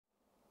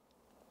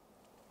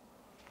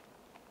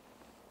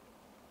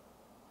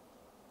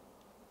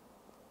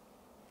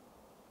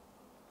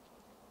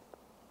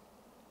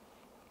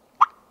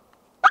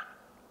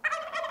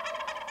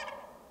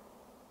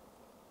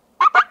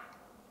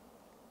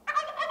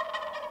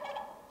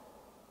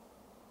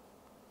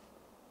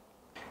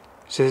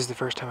So this is the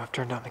first time I've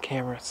turned on the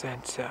camera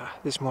since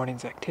this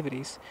morning's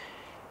activities,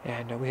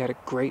 and we had a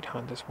great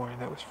hunt this morning.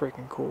 That was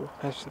freaking cool.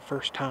 That's the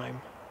first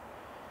time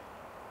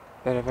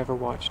that I've ever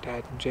watched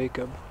Dad and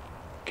Jacob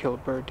kill a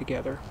bird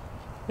together.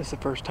 This is the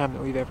first time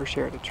that we've ever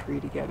shared a tree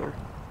together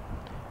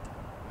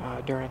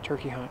during a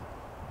turkey hunt,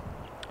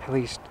 at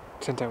least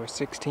since I was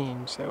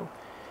 16, so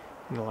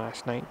in the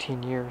last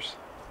 19 years.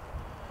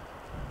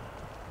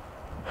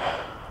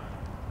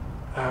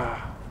 Man,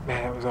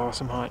 that was an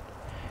awesome hunt.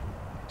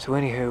 So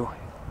anywho,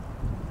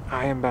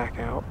 I am back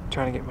out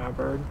trying to get my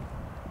bird.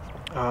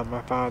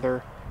 My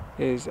father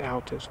is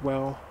out as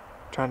well,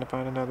 trying to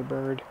find another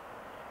bird,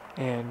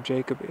 and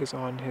Jacob is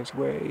on his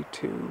way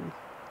to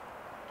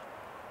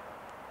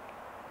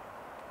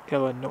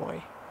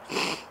Illinois.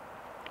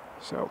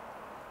 So,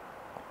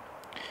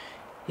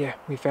 yeah,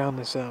 we found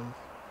this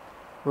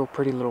real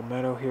pretty little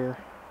meadow here.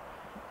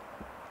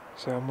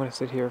 So I'm gonna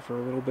sit here for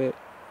a little bit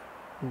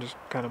and just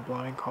kind of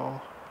blind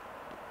call.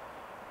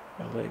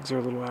 My legs are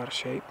a little out of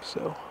shape,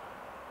 so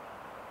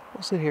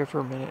we'll sit here for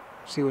a minute,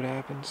 see what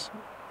happens.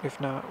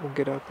 If not, we'll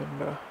get up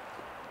and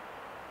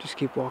just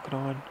keep walking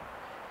on.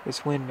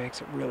 This wind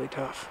makes it really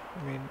tough.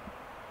 I mean,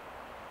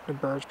 the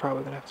bird's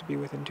probably gonna have to be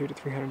within 200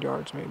 to 300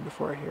 yards maybe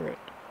before I hear it.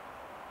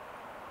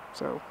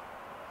 So,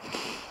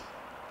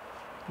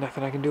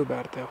 nothing I can do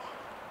about it though.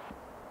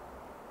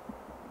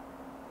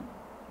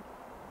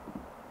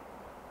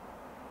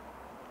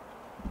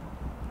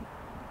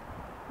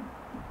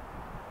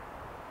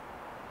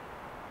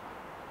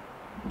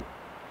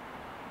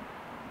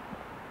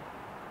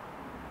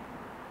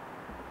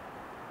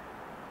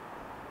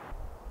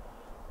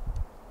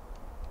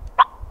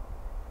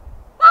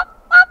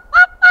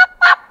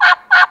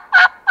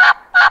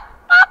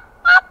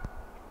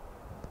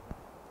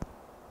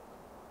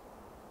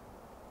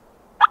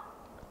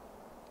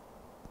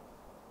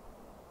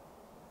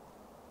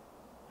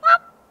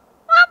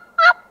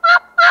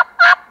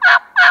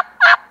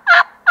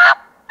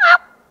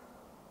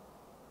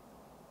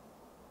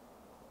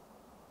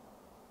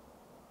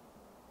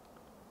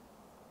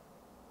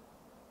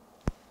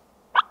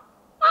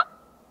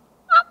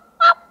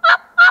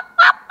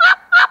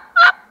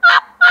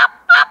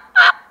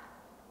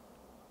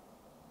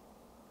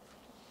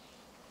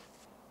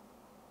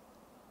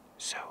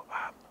 So,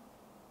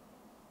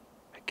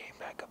 I came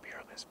back up here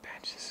on this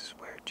bench. This is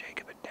where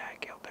Jacob and Dad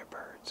killed their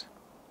birds.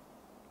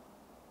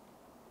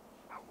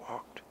 I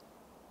walked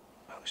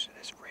most of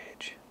this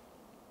ridge,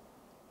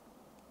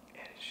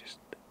 and it's just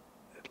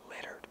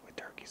littered with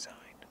turkey sign.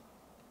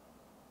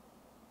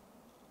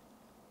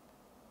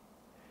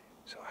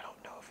 So I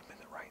don't know if I'm in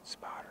the right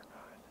spot or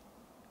not.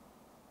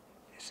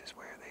 This is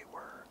where they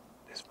were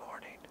this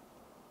morning.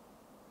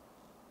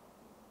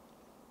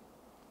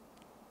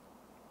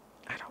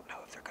 I don't know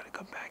if they're gonna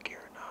come back here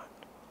or not.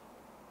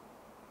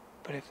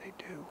 But if they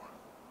do,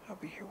 I'll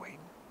be here waiting.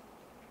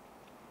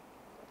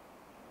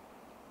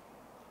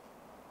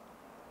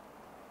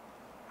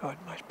 I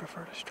would much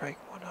prefer to strike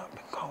one up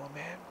and call them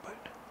in,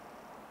 but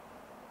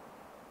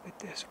with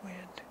this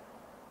wind,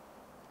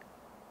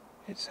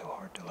 it's so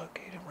hard to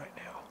locate them right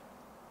now.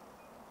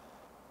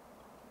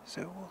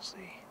 So we'll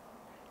see.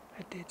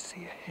 I did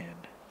see a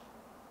hen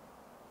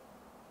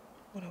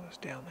when I was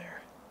down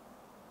there.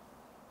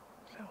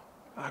 So,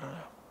 I don't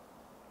know.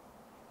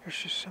 There's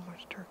just so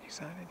much turkey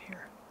sign in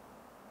here.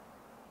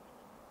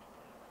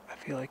 I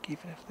feel like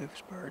even if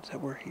those birds that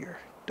were here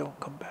don't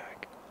come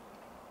back,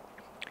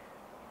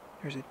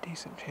 there's a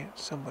decent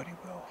chance somebody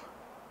will.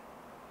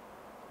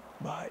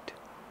 But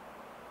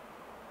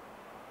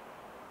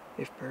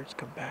if birds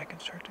come back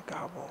and start to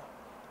gobble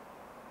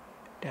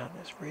down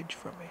this ridge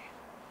from me,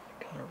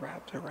 it kind of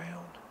wraps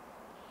around.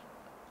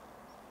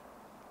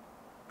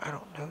 I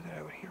don't know that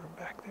I would hear them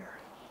back there.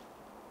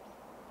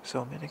 So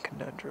I'm in a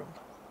conundrum.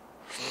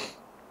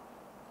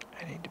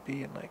 I need to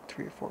be in like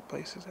 3 or 4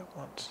 places at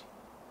once.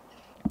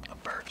 A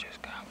bird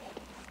just gobbled.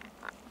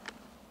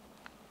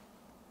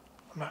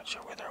 I'm not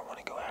sure whether I want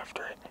to go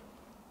after it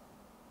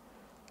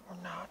or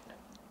not.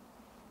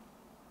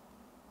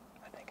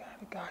 I think I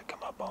had a guy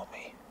come up on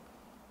me,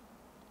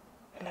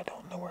 and I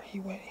don't know where he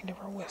went. He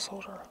never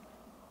whistled or...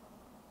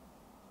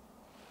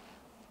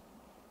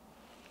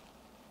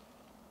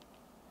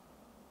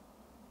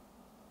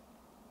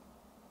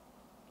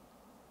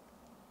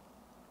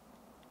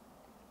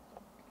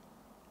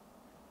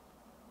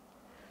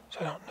 So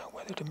I don't know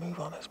whether to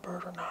move on this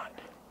bird or not.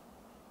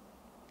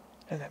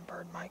 And that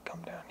bird might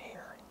come down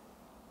here.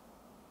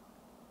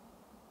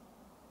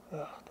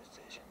 Ugh,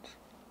 decisions.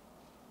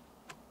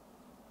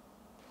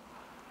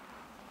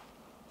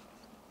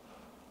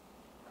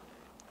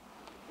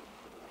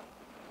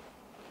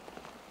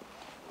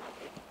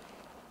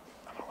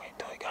 I'm gonna wait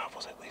until he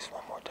gobbles at least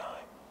one more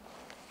time.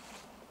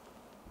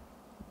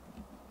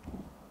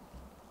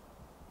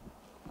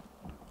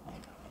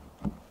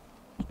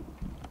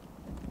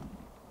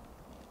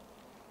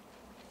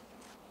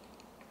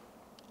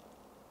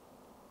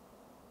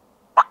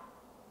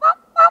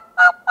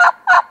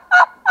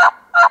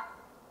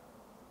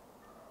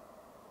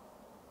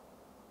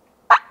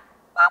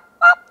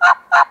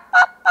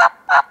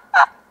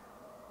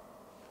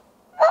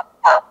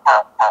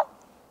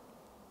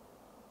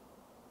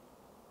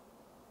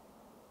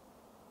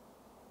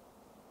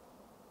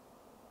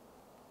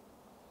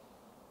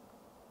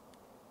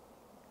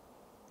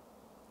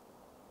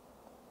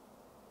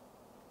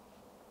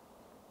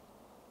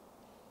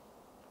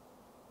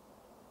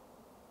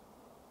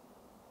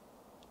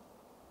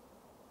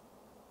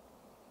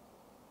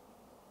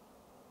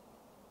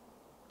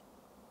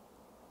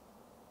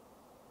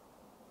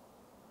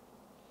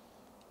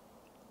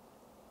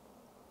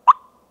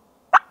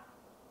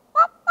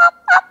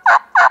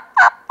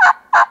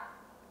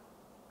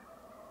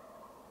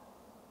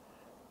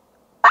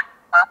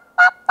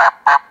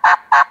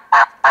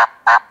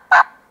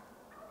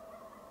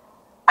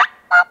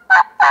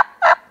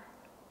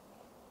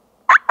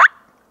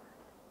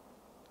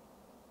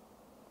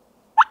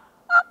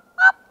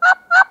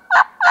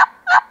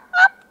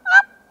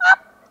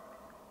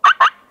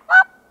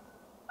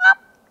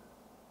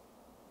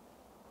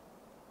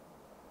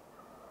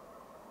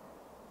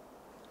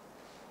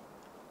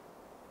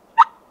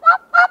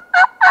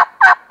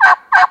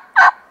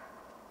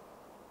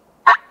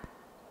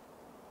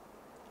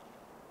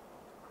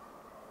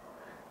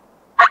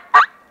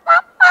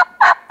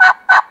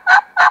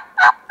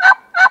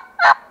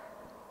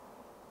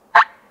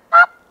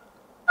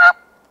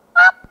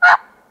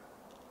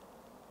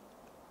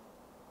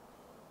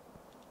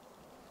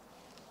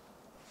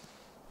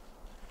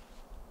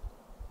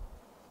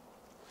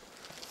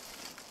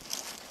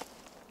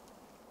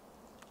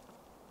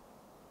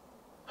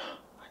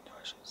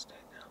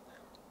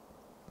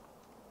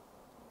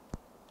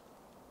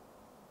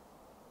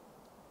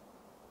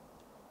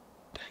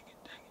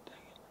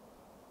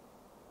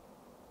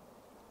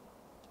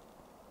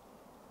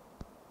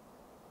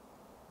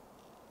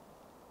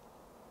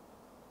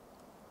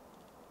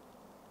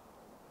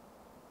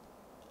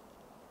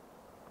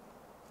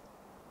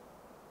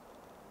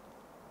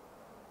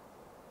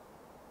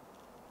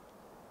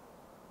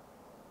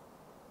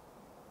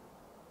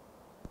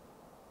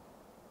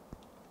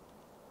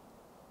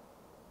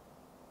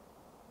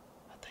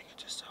 I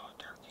just saw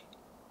a turkey.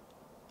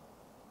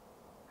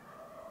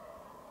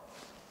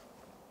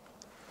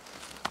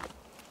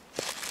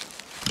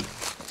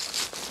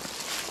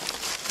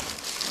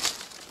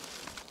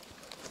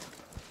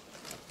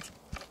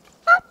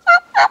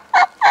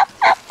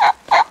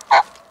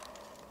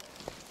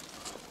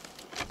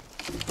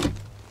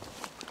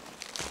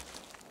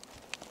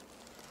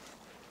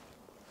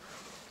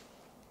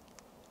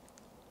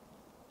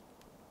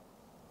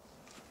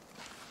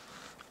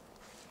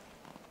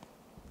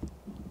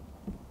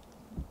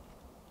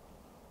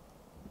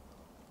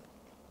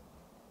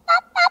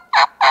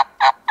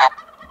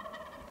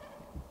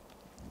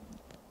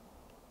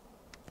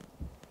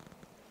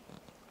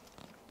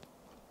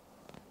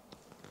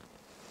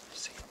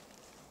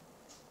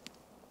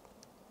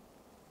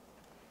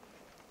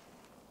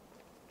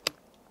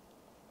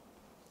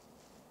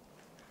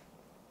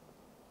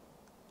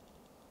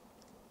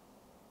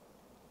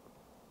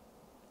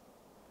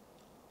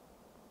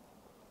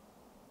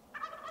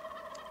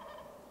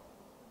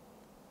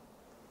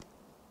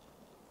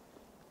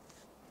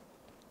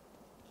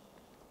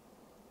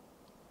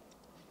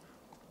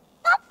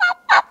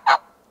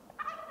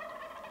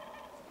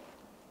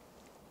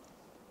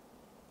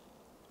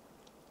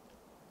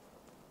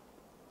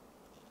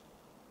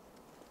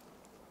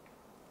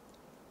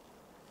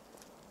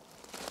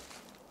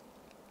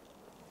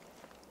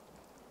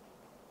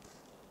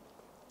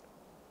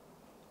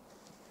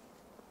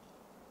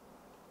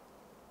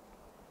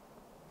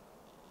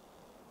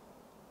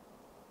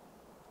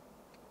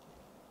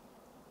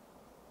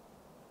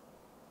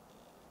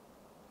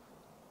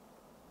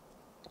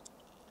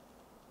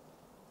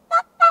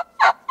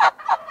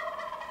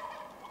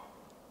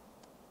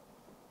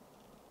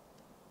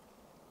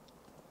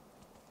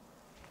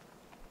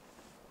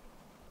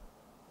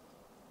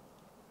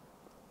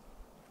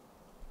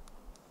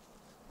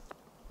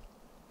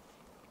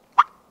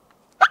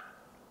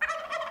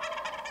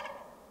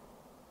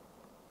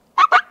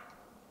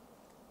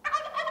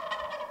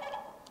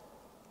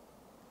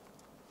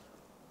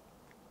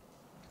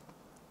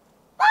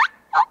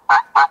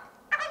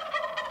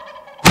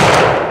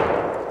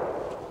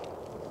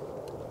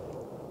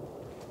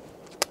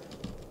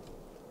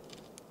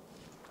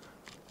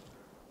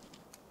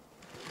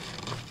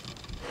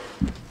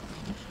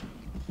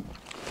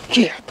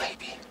 Yeah,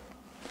 baby.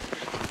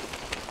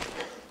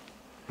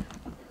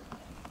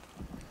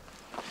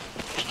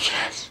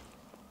 Yes.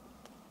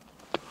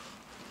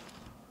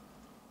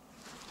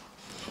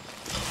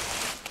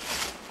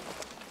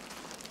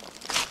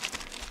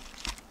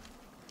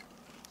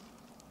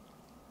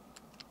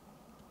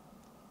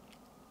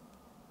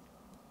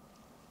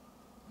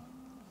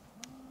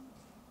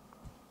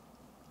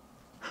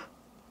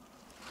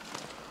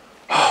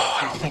 Oh,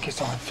 I don't think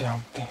it's on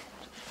film.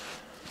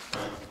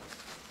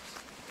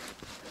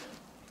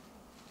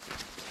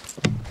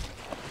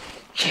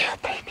 Yeah,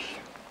 baby.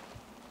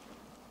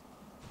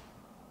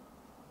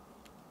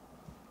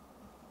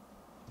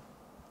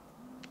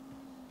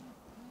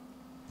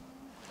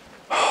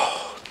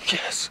 Oh,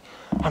 yes.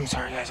 I'm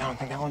sorry, guys. I don't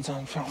think that one's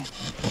on film.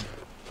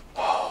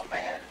 Oh,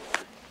 man.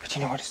 But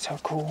you know what? It's so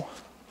cool.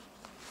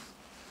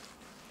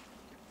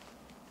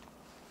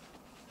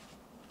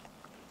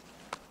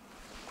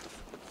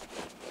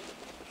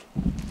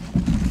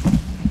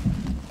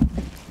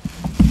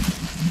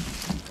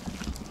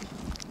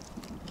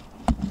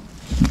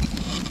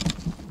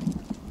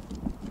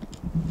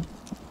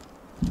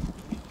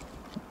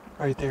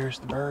 Right there's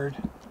the bird.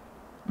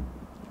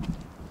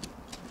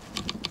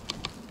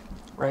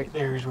 Right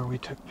there is where we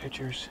took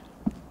pictures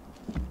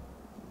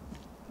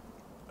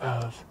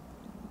of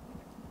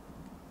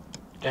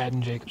Dad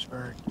and Jacob's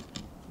bird.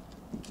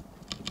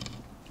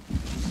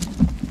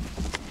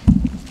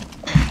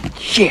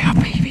 Yeah,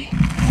 baby.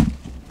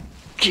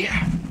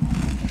 Yeah.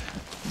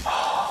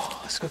 Oh,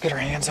 let's go get our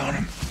hands on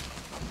him.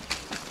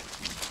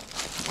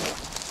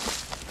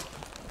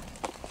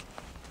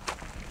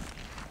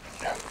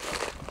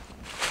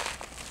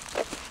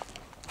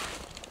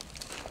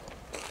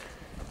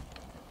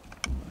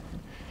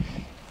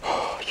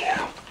 Oh,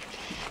 yeah.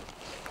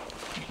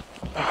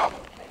 Oh,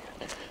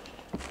 man.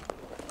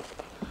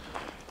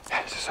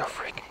 That is so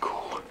freaking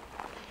cool.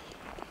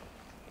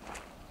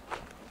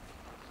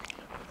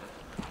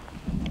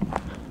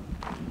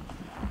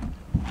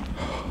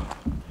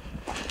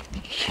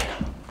 Yeah.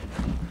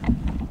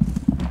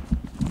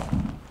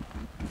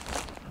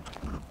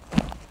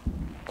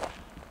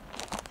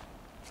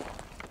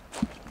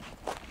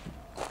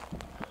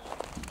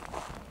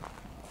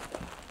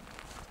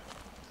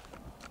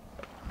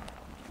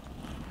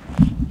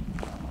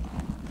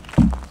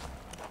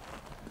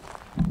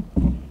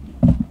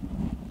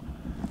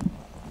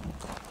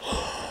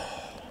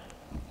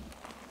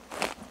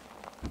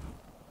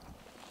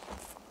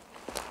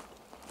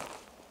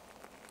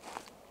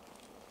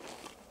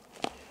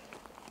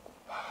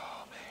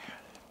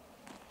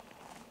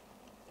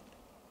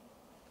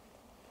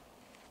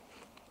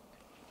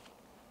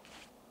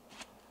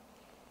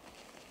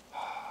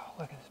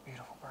 Look at this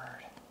beautiful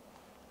bird.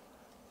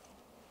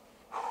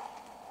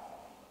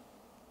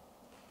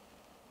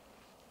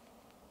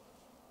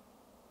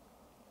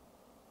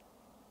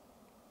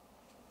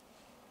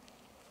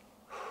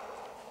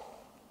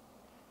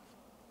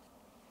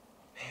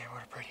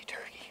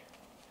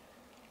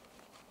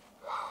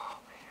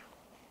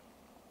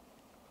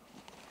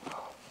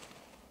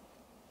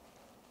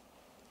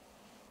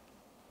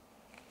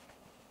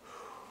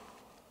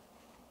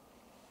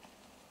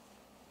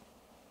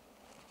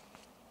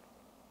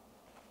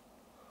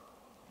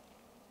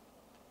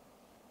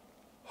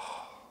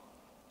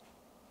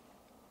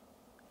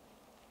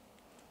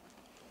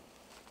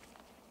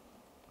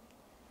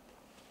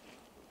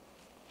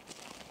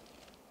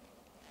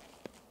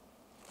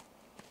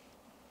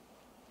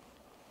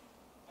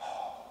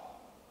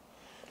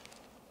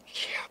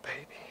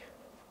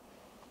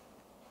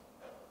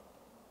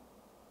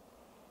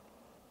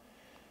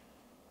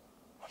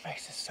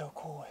 makes it so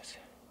cool is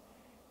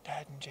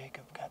Dad and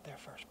Jacob got their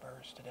first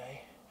birds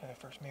today, or their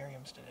first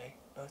Merriams today,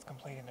 both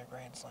completing their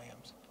grand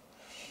slams.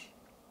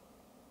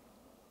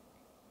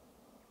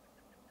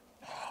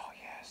 Oh,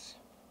 yes.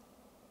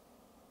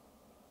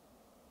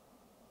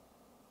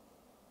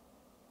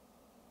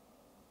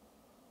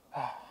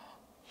 Oh,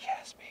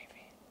 yes,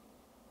 baby.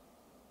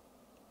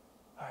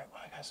 Alright,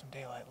 well, I got some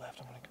daylight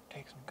left. I'm going to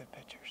take some good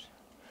pictures.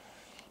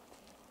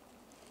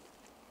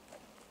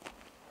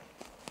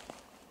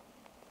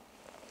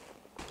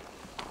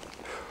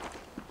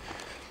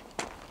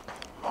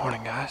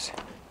 Morning, guys.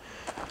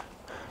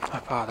 My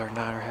father and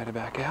I are headed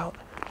back out.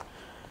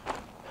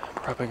 I'm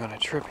probably going to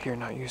trip here,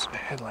 not use my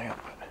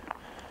headlamp, but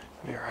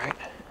it'll be alright.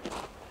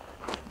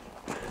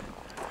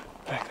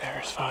 Back there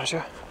is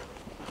Faja.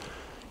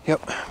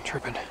 Yep, I'm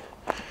tripping.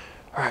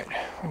 Alright,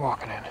 we're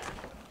walking in.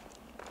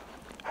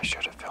 I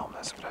should have filmed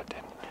this, but I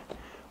didn't.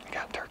 We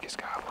got turkeys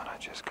gobbling.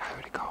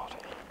 Coyote called.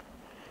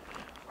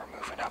 We're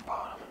moving up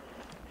on them.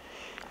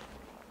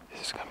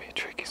 This is going to be a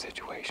tricky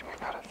situation. We've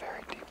got a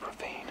very deep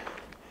ravine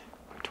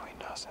between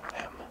us and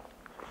them.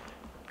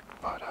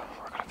 But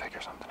we're going to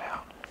figure something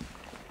out.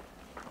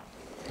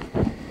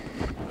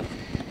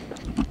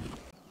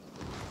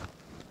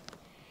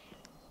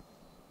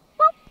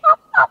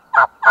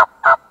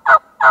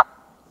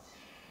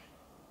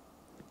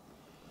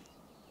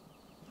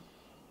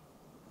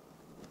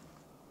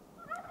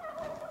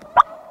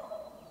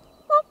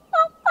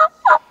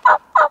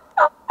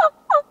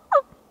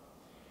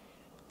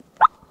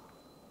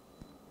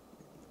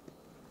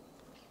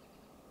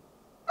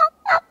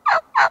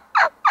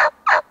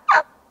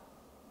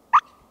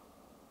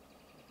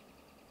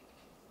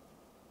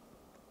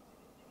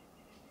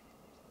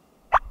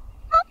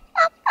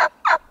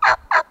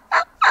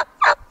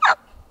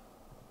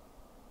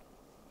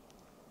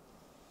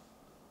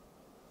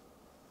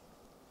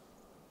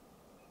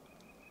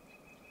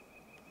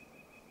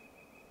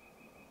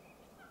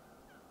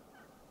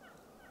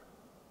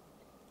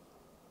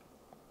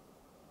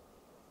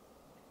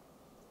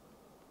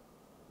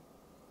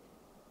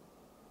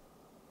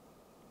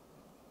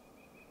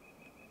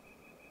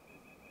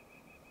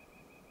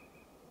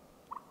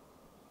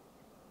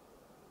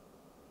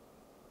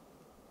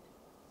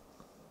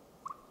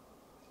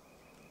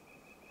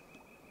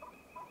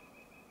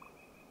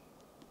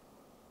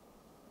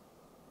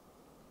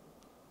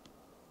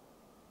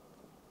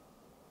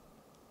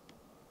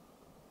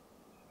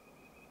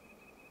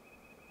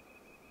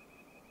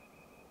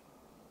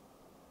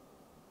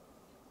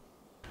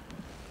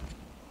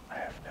 I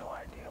have no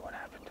idea what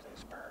happened to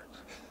those birds.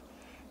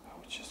 I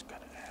was just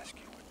going to ask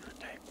you what your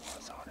take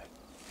was on it.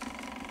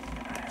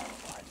 And I have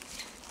like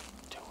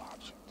two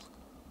options.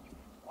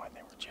 One, they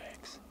were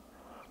jakes.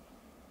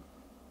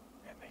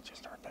 And they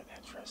just aren't that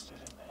interested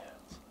in the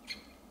hens.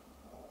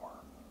 Or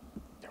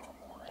there were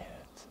more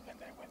hens and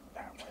they went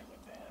that way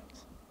with the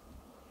hens.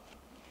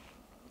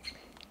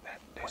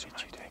 What did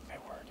you think they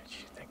were? Did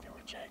you think they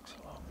were jakes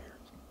or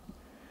longbeards?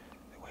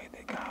 The way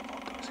they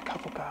gobbled, there was a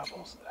couple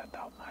gobbles that I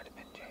thought might have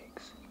been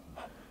jakes.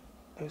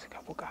 There's a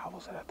couple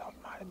gobbles that I thought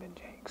might have been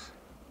jakes.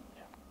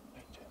 Yeah,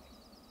 me too.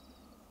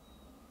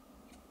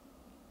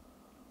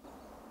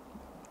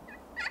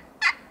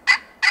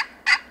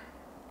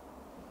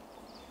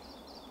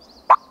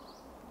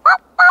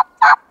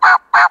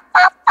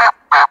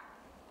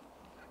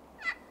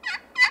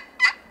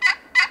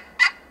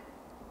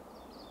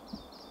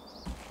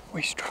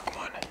 We struck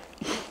one.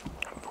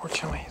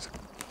 Unfortunately, he's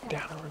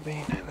down a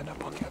ravine and then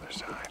up on the other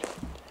side.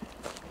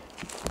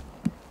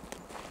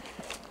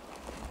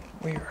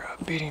 We are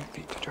beating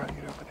feet to try to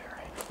get over there.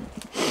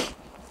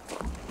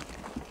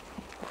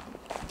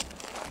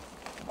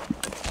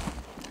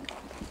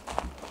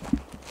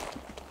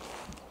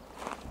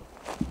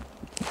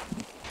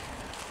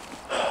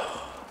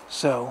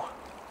 So,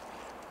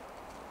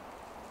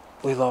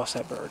 we lost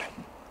that bird.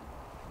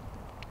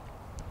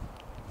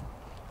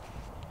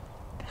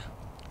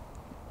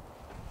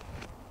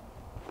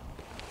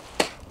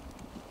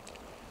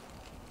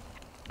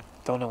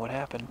 Don't know what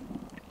happened,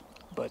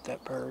 but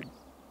that bird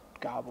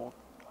gobbled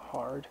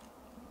hard.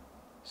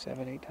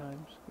 7, 8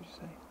 times, would you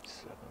say?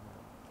 7,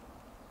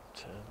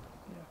 10,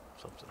 yeah,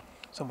 something.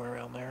 Somewhere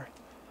around there.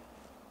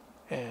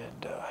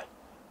 And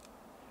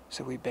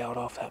so we bailed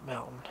off that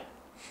mountain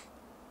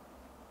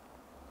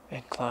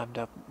and climbed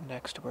up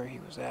next to where he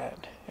was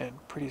at,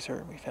 and pretty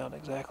certain we found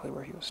exactly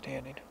where he was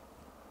standing.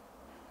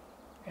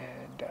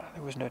 And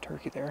there was no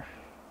turkey there.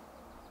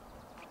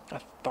 I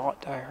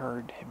thought I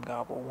heard him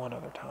gobble one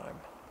other time,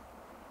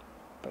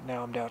 but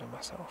now I'm doubting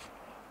myself.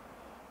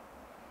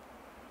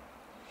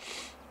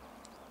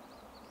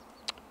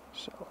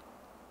 So,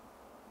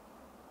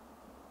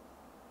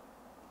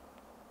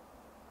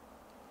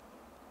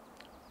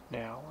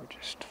 now we're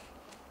just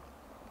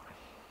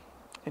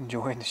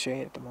enjoying the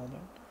shade at the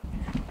moment.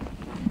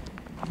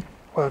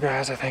 Well,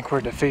 guys, I think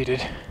we're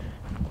defeated.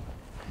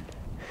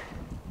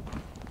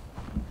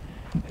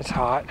 It's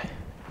hot.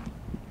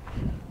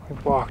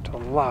 We've walked a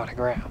lot of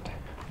ground.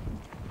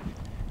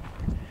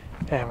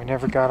 And we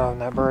never got on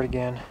that bird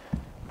again.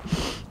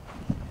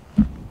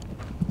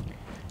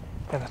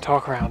 And the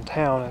talk around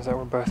town is that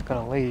we're both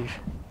going to leave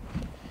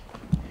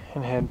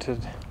and head to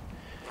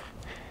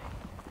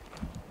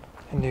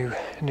a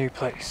new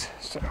place.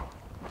 So,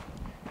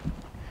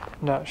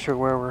 not sure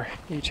where we're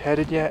each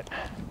headed yet.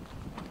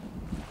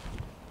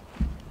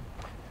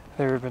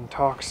 There have been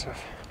talks of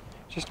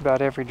just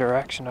about every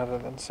direction other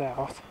than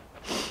south.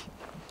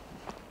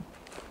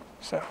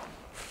 So,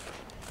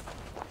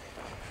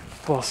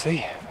 we'll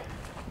see.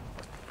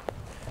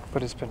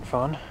 But it's been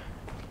fun.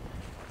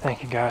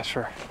 Thank you guys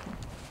for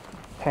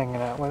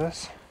hanging out with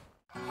us.